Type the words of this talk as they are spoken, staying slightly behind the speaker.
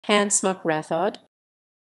Hansmukh Rathod.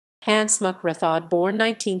 Hansmukh Rathod, born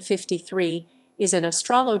 1953, is an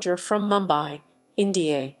astrologer from Mumbai,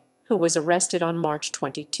 India, who was arrested on March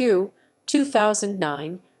 22,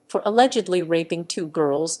 2009, for allegedly raping two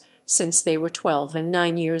girls since they were 12 and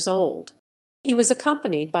 9 years old. He was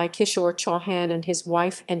accompanied by Kishore Chauhan and his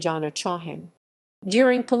wife Anjana Chauhan.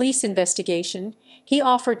 During police investigation, he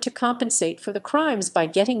offered to compensate for the crimes by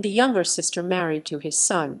getting the younger sister married to his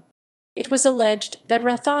son. It was alleged that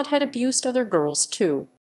Rathod had abused other girls too.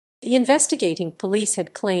 The investigating police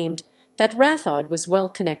had claimed that Rathod was well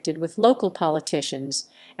connected with local politicians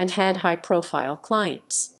and had high-profile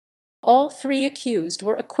clients. All three accused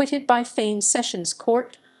were acquitted by Thane Sessions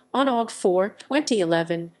Court on August 4,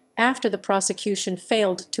 2011, after the prosecution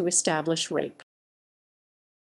failed to establish rape.